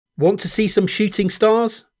Want to see some shooting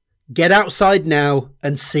stars? Get outside now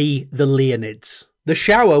and see the Leonids. The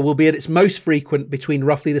shower will be at its most frequent between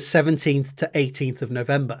roughly the 17th to 18th of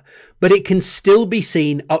November, but it can still be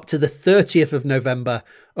seen up to the 30th of November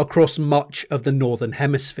across much of the northern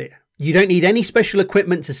hemisphere. You don't need any special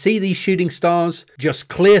equipment to see these shooting stars, just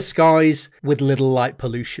clear skies with little light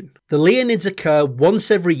pollution. The Leonids occur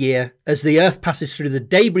once every year as the Earth passes through the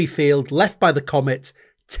debris field left by the comet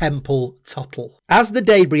Tempel-Tuttle. As the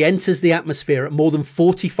debris enters the atmosphere at more than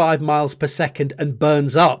 45 miles per second and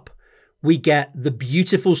burns up, we get the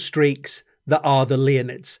beautiful streaks that are the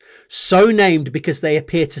Leonids, so named because they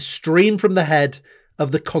appear to stream from the head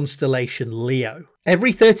of the constellation Leo.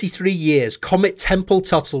 Every 33 years, Comet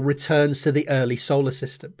Tempel-Tuttle returns to the early solar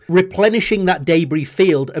system, replenishing that debris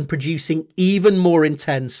field and producing even more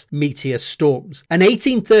intense meteor storms. An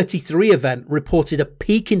 1833 event reported a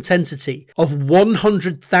peak intensity of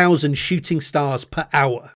 100,000 shooting stars per hour.